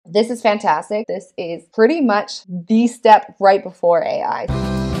This is fantastic. This is pretty much the step right before AI.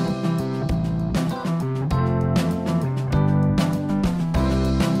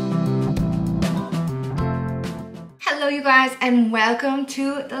 Hello you guys, and welcome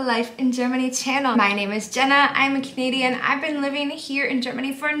to the Life in Germany channel. My name is Jenna, I'm a Canadian. I've been living here in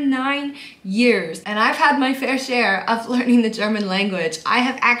Germany for 9 years and I've had my fair share of learning the German language. I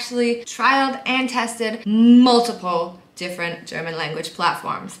have actually trialed and tested multiple different German language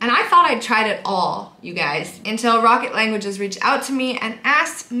platforms. And I thought I'd tried it all, you guys, until Rocket Languages reached out to me and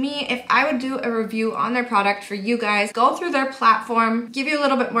asked me if I would do a review on their product for you guys, go through their platform, give you a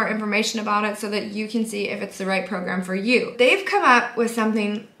little bit more information about it so that you can see if it's the right program for you. They've come up with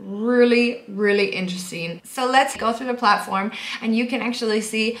something really interesting. So let's go through the platform and you can actually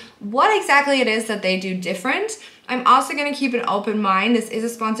see what exactly it is that they do different. I'm also going to keep an open mind. This is a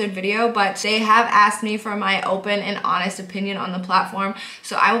sponsored video, but they have asked me for my open and honest opinion on the platform.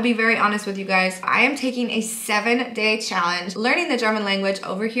 So I will be very honest with you guys. I am taking a 7-day challenge learning the German language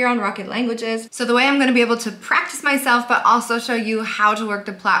over here on Rocket Languages. So the way I'm going to be able to practice myself, but also show you how to work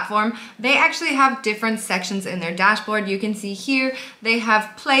the platform, they actually have different sections in their dashboard. You can see here, they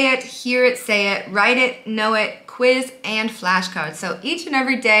have play it, hear it, say it, write it, know it, quiz, and flashcards. So each and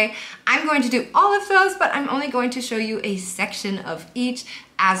every day, I'm going to do all of those, but I'm only going to show you a section of each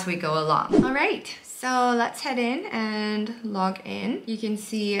as we go along. All right, so let's head in and log in. You can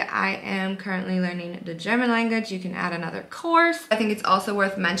see I am currently learning the German language. You can add another course. I think it's also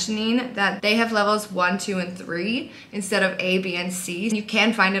worth mentioning that they have levels 1, 2, and 3 instead of A, B, and C. You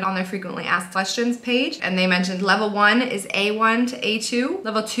can find it on their frequently asked questions page. And they mentioned level 1 is A1 to A2,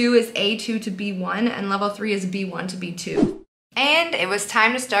 level 2 is A2 to B1, and level 3 is B1 to B2. And it was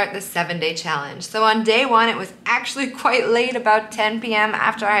time to start the 7-day challenge. So on day 1, it was actually quite late, about 10 p.m.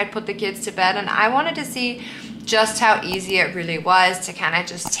 after I had put the kids to bed, and I wanted to see just how easy it really was to kind of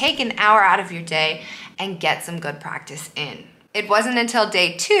just take an hour out of your day and get some good practice in. It wasn't until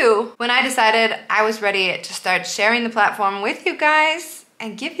day 2 when I decided I was ready to start sharing the platform with you guys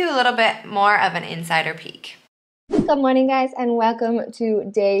and give you a little bit more of an insider peek. Good morning, guys, and welcome to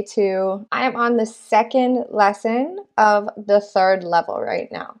day 2. I am on the 2nd lesson of the 3rd level right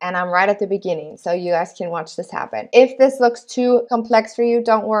now, and I'm right at the beginning, so you guys can watch this happen. If this looks too complex for you,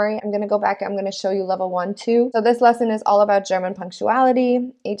 don't worry. I'm going to go back. I'm going to show you level 1, 2. So this lesson is all about German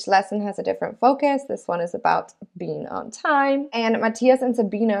punctuality. Each lesson has a different focus. This one is about being on time, and Matthias and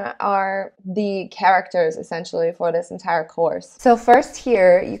Sabina are the characters essentially for this entire course. So first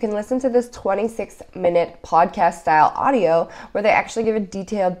here, you can listen to this 26-minute podcast style audio where they actually give a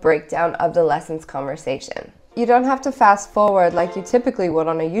detailed breakdown of the lesson's conversation. You don't have to fast forward like you typically would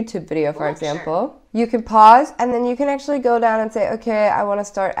on a YouTube video, for example. You can pause and then you can actually go down and say, okay, I want to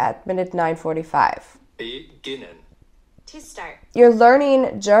start at minute 9:45. Beginnen. To start. You're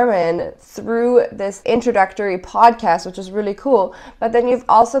learning German through this introductory podcast, which is really cool. But then you've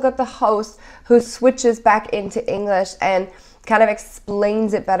also got the host who switches back into English and kind of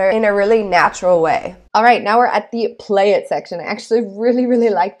explains it better in a really natural way. All right, now we're at the play it section. I actually really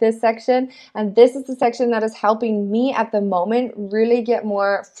like this section, and this is the section that is helping me at the moment really get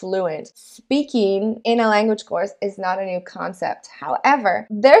more fluent. Speaking in a language course is not a new concept. However,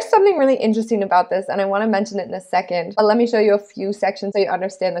 there's something really interesting about this, and I want to mention it in a second, but let me show you a few sections so you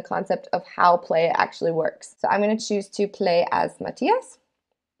understand the concept of how play it actually works. So I'm going to choose to play as Matthias.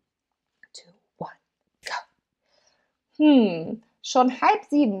 Schon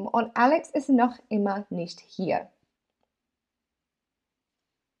 6:30 und Alex ist noch immer nicht hier.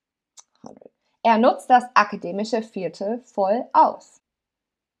 Er nutzt das akademische Viertel voll aus.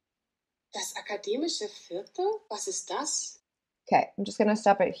 Das akademische Viertel? Was ist das? Okay, I'm just going to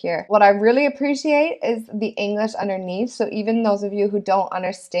stop it here. What I really appreciate is the English underneath, so even those of you who don't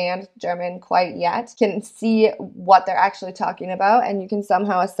understand German quite yet can see what they're actually talking about and you can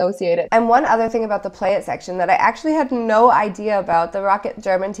somehow associate it. And one other thing about the play it section that I actually had no idea about, the Rocket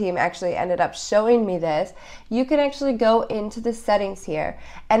German team actually ended up showing me this. You can actually go into the settings here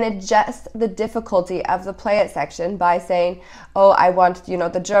and adjust the difficulty of the play it section by saying, oh, I want,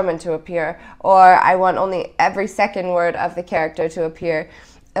 the German to appear, or I want only every second word of the character to appear,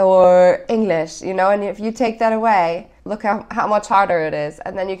 or English, and if you take that away, look how much harder it is.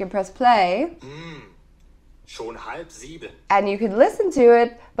 And then you can press play. Schon 6:30. And you can listen to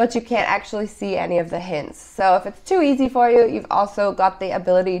it, but you can't actually see any of the hints. So if it's too easy for you, you've also got the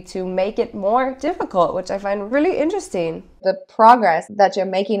ability to make it more difficult, which I find really interesting. The progress that you're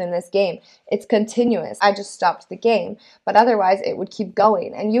making in this game, it's continuous. I just stopped the game, but otherwise it would keep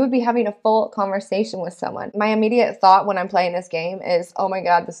going and you would be having a full conversation with someone. My immediate thought when I'm playing this game is, oh my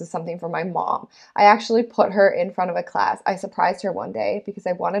God, this is something for my mom. I actually put her in front of a class. I surprised her one day because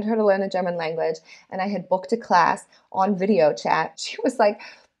I wanted her to learn the German language and I had booked a class on video chat. She was like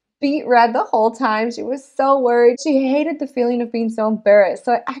beet red the whole time. She was so worried. She hated the feeling of being so embarrassed.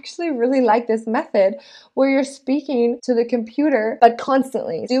 So I actually really like this method where you're speaking to the computer, but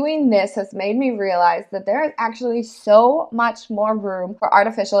constantly. Doing this has made me realize that there is actually so much more room for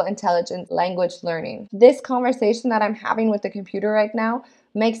artificial intelligence language learning. This conversation that I'm having with the computer right now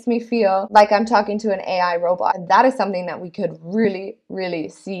makes me feel like I'm talking to an AI robot. And that is something that we could really, really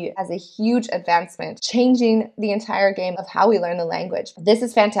see as a huge advancement, changing the entire game of how we learn the language. This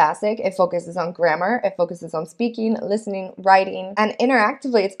is fantastic. It focuses on grammar, it focuses on speaking, listening, writing, and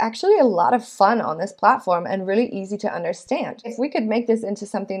interactively, it's actually a lot of fun on this platform and really easy to understand. If we could make this into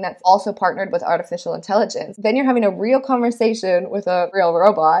something that's also partnered with artificial intelligence, then you're having a real conversation with a real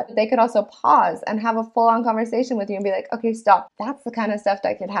robot. They could also pause and have a full-on conversation with you and be like, okay, stop. That's the kind of stuff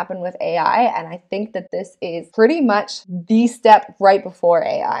that could happen with AI, and I think that this is pretty much the step right before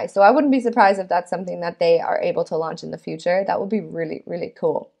AI. So I wouldn't be surprised if that's something that they are able to launch in the future. That would be really, really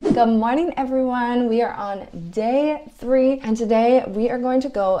cool. Good morning, everyone. We are on day 3, and today we are going to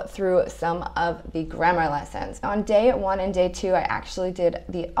go through some of the grammar lessons. On day 1 and day 2, I actually did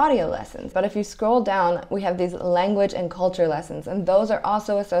the audio lessons, but if you scroll down, we have these language and culture lessons, and those are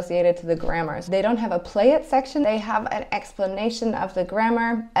also associated to the grammars. They don't have a play it section. They have an explanation of the grammar,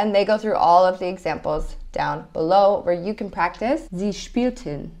 and they go through all of the examples down below where you can practice Sie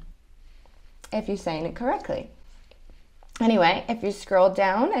spielten if you're saying it correctly. Anyway, if you scroll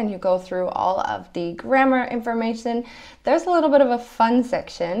down and you go through all of the grammar information, there's a little bit of a fun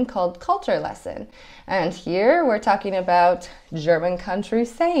section called culture lesson. And here we're talking about German country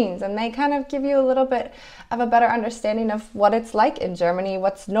sayings, and they kind of give you a little bit of a better understanding of what it's like in Germany,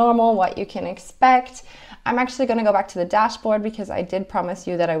 what's normal, what you can expect. I'm actually going to go back to the dashboard because I did promise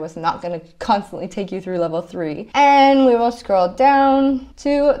you that I was not going to constantly take you through level 3. And we will scroll down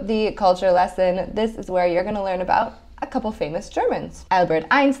to the culture lesson. This is where you're going to learn about a couple famous Germans. Albert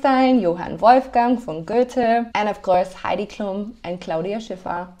Einstein, Johann Wolfgang von Goethe, and of course Heidi Klum and Claudia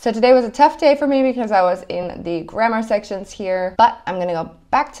Schiffer. So today was a tough day for me because I was in the grammar sections here, but I'm gonna go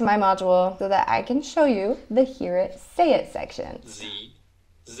back to my module so that I can show you the hear it, say it section. Sie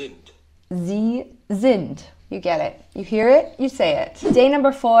sind. Sie sind. You get it. You hear it, you say it. Day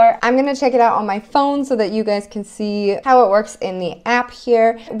number 4, I'm gonna check it out on my phone so that you guys can see how it works in the app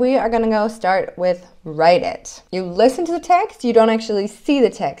here. We are gonna go start with write it. You listen to the text, you don't actually see the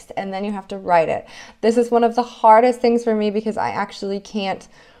text, and then you have to write it. This is one of the hardest things for me because I actually can't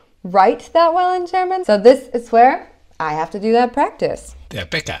write that well in German. So this is where I have to do that practice. Der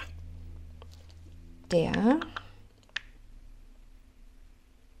Bäcker. Der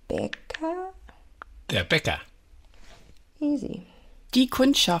Bäcker. Der Bäcker. Easy. Die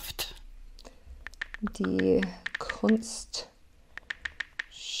Kundschaft. Die Kunstschrift.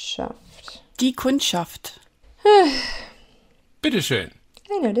 Die Kundschaft. Bitteschön.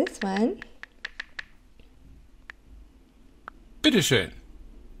 I know this one. Bitteschön.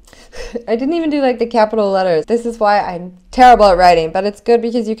 I didn't even do like the capital letters. This is why I'm terrible at writing, but it's good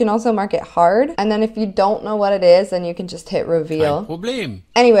because you can also mark it hard. And then if you don't know what it is, then you can just hit reveal. Kein Problem.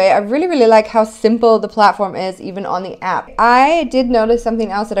 Anyway, I really like how simple the platform is even on the app. I did notice something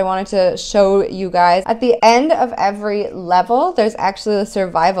else that I wanted to show you guys. At the end of every level, there's actually a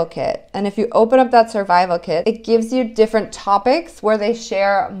survival kit. And if you open up that survival kit, it gives you different topics where they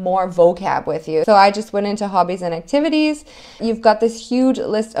share more vocab with you. So I just went into hobbies and activities. You've got this huge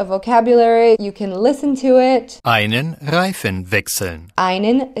list of vocabulary. You can listen to it. Einen Reifen wechseln.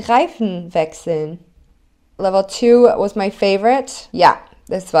 Einen Reifen wechseln. Level 2 was my favorite. Yeah,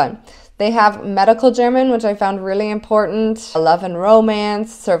 this one. They have medical German, which I found really important. Love and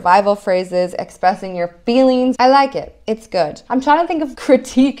romance, survival phrases, expressing your feelings. I like it. It's good. I'm trying to think of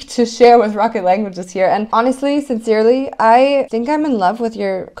critique to share with Rocket Languages here. And honestly, sincerely, I think I'm in love with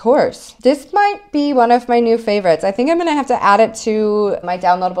your course. This might be one of my new favorites. I think I'm going to have to add it to my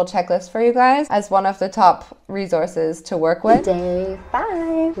downloadable checklist for you guys as one of the top resources to work with. Day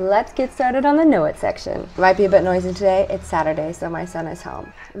 5. Let's get started on the Know It section. It might be a bit noisy today. It's Saturday, so my son is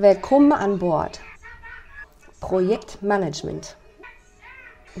home. Willkommen an Bord. Projektmanagement.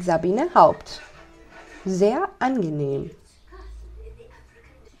 Sabine Haupt. Sehr angenehm.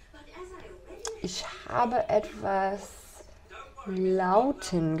 Ich habe etwas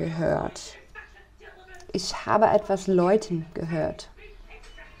Lauten gehört. Ich habe etwas Läuten gehört.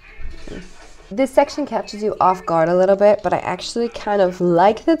 This section catches you off guard a little bit, but I actually kind of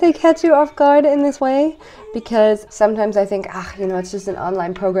like that they catch you off guard in this way, because sometimes I think, it's just an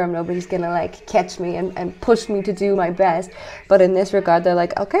online program, nobody's gonna like catch me and push me to do my best. But in this regard, they're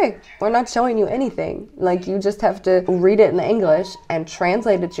like, okay, we're not showing you anything. Like, you just have to read it in English and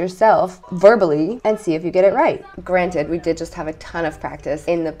translate it yourself verbally and see if you get it right. Granted, we did just have a ton of practice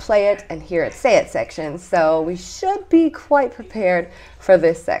in the play it and hear it say it section, so we should be quite prepared for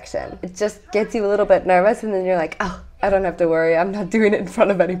this section. It just gets you a little bit nervous, and then you're like, oh, I don't have to worry, I'm not doing it in front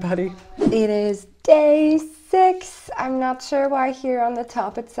of anybody. It is day 6. I'm not sure why here on the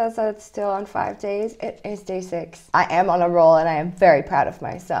top it says that it's still on 5 days. It is day 6. I am on a roll and I am very proud of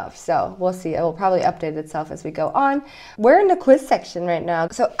myself. So we'll see. It will probably update itself as we go on. We're in the quiz section right now.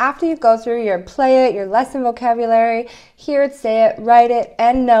 So after you go through your play it, your lesson vocabulary, hear it, say it, write it,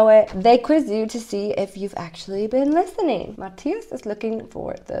 and know it, they quiz you to see if you've actually been listening. Matthias is looking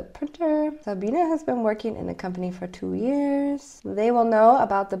for the printer. Sabine has been working in the company for 2 years. They will know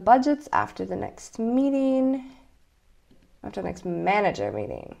about the budgets after the next meeting. After next manager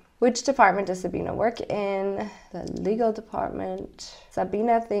meeting. Which department does Sabina work in? The legal department.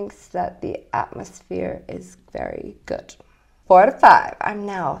 Sabina thinks that the atmosphere is very good. 4 out of 5. I'm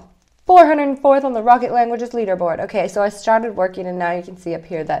now 404th on the Rocket Languages leaderboard. Okay, so I started working and now you can see up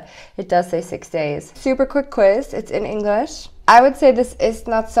here that it does say 6 days. Super quick quiz. It's in English. I would say this is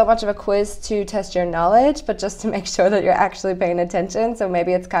not so much of a quiz to test your knowledge, but just to make sure that you're actually paying attention. So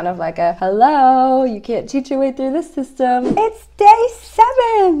maybe it's kind of like a, hello, you can't cheat your way through this system. It's day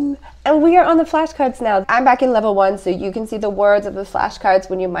 7! And we are on the flashcards now. I'm back in level 1, so you can see the words of the flashcards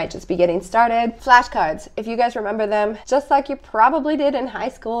when you might just be getting started. Flashcards, if you guys remember them, just like you probably did in high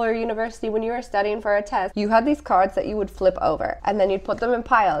school or university when you were studying for a test, you had these cards that you would flip over, and then you'd put them in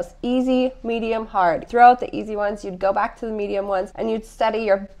piles. Easy, medium, hard. Throw out the easy ones, you'd go back to the medium ones, and you'd study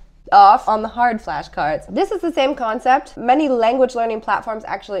your off on the hard flashcards. This is the same concept. Many language learning platforms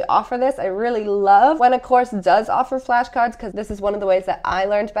actually offer this. I really love when a course does offer flashcards, because this is one of the ways that I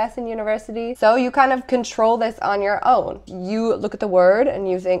learned best in university. So you kind of control this on your own. You look at the word and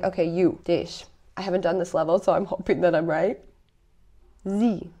you think, okay, you, dich. I haven't done this level, so I'm hoping that I'm right.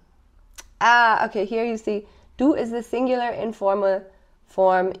 Sie. Okay, here you see, du is the singular informal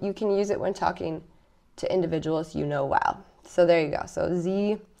form. You can use it when talking to individuals you know well. So there you go. So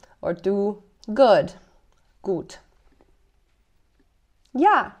sie or du, good, gut.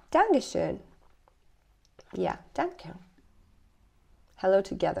 Ja, danke schön. Ja, danke. Hello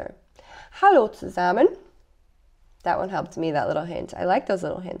together. Hallo zusammen. That one helped me, that little hint. I like those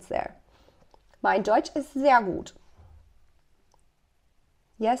little hints there. Mein Deutsch ist sehr gut.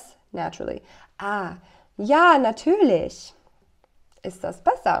 Yes, naturally. Ja, natürlich. Ist das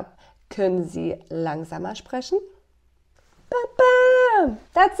besser? Können Sie langsamer sprechen? Ba-bam!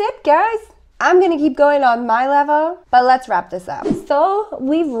 That's it, guys. I'm gonna keep going on my level, but let's wrap this up. So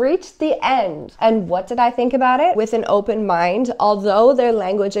we've reached the end. And what did I think about it? With an open mind, although their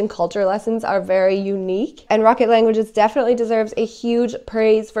language and culture lessons are very unique, and Rocket Languages definitely deserves a huge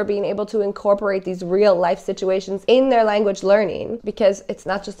praise for being able to incorporate these real life situations in their language learning, because it's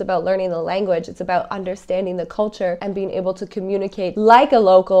not just about learning the language, it's about understanding the culture and being able to communicate like a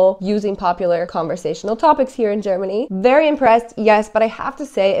local using popular conversational topics here in Germany. Very impressed, yes, but I have to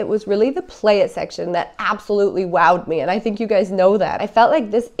say it was really the play it section that absolutely wowed me, and I think you guys know that. I felt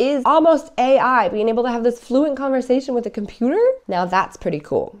like this is almost AI, being able to have this fluent conversation with a computer. Now that's pretty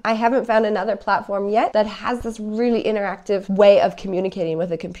cool. I haven't found another platform yet that has this really interactive way of communicating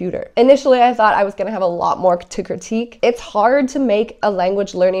with a computer. Initially, I thought I was gonna have a lot more to critique. It's hard to make a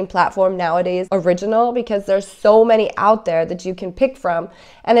language learning platform nowadays original because there's so many out there that you can pick from,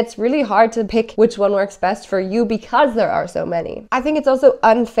 and it's really hard to pick which one works best for you because there are so many. I think it's also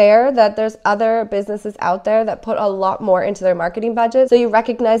unfair that there's other businesses out there that put a lot more into their marketing budget, so you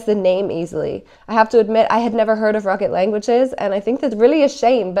recognize the name easily. I have to admit, I had never heard of Rocket Languages, and I think that's really a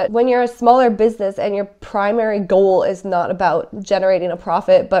shame, but when you're a smaller business and your primary goal is not about generating a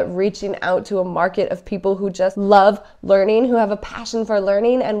profit, but reaching out to a market of people who just love learning, who have a passion for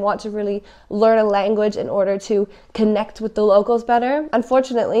learning and want to really learn a language in order to connect with the locals better,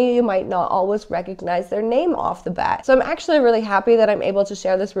 unfortunately, you might not always recognize their name off the bat. So I'm actually really happy that I'm able to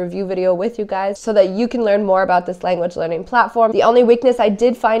share this review video with you guys so that you can learn more about this language learning platform platform. The only weakness I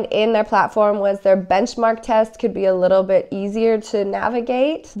did find in their platform was their benchmark test could be a little bit easier to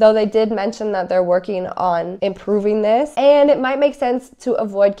navigate, though they did mention that they're working on improving this. And it might make sense to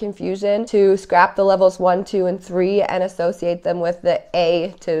avoid confusion to scrap the levels 1, 2, and 3 and associate them with the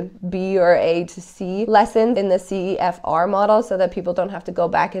A to B or A to C lessons in the CEFR model so that people don't have to go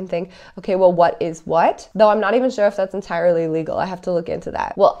back and think, okay, well, what is what? Though I'm not even sure if that's entirely legal. I have to look into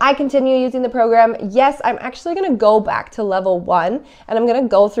that. Will I continue using the program? Yes, I'm actually going to go back to level 1 and I'm going to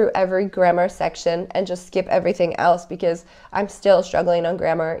go through every grammar section and just skip everything else because I'm still struggling on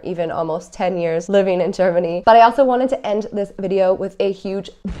grammar, even almost 10 years living in Germany. But I also wanted to end this video with a huge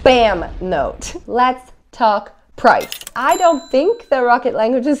BAM note. Let's talk price. I don't think that Rocket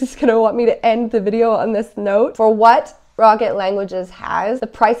Languages is going to want me to end the video on this note. For what Rocket Languages has, the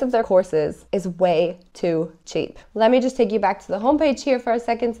price of their courses is way too cheap. Let me just take you back to the homepage here for a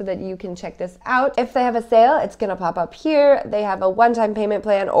second so that you can check this out. If they have a sale, it's gonna pop up here. They have a one-time payment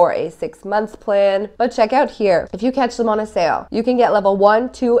plan or a 6-month plan. But check out here. If you catch them on a sale, you can get level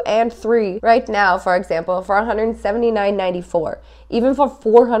 1, 2, and 3 right now, for example, for $179.94. Even for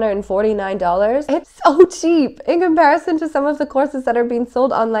 $449, it's so cheap in comparison to some of the courses that are being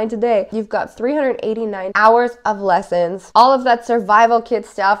sold online today. You've got 389 hours of lessons, all of that survival kit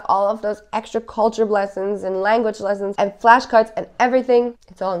stuff, all of those extra culture lessons and language lessons and flashcards and everything.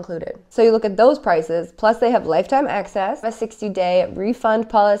 It's all included. So you look at those prices, plus they have lifetime access, a 60-day refund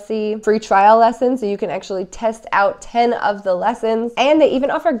policy, free trial lessons so you can actually test out 10 of the lessons, and they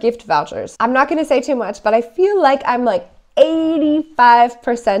even offer gift vouchers. I'm not going to say too much, but I feel like I'm like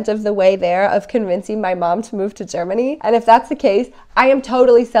 85% of the way there of convincing my mom to move to Germany. And if that's the case, I am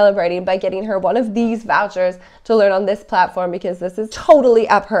totally celebrating by getting her one of these vouchers to learn on this platform because this is totally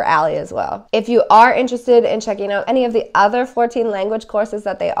up her alley as well. If you are interested in checking out any of the other 14 language courses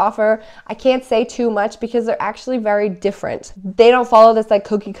that they offer, I can't say too much because they're actually very different. They don't follow this like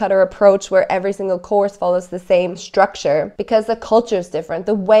cookie cutter approach where every single course follows the same structure because the culture is different.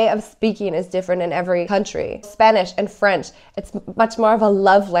 The way of speaking is different in every country. Spanish and French, it's much more of a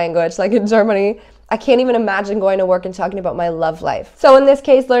love language. Like in Germany, I can't even imagine going to work and talking about my love life. So in this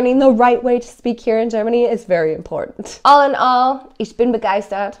case, learning the right way to speak here in Germany is very important. All in all, ich bin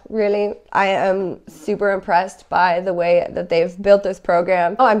begeistert. Really, I am super impressed by the way that they've built this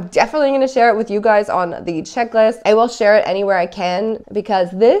program. Oh, I'm definitely going to share it with you guys on the checklist. I will share it anywhere I can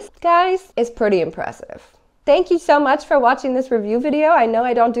because this, guys, is pretty impressive. Thank you so much for watching this review video. I know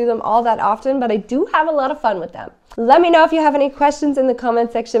I don't do them all that often, but I do have a lot of fun with them. Let me know if you have any questions in the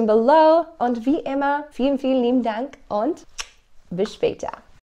comment section below. Und wie immer, vielen, vielen lieben Dank und bis später.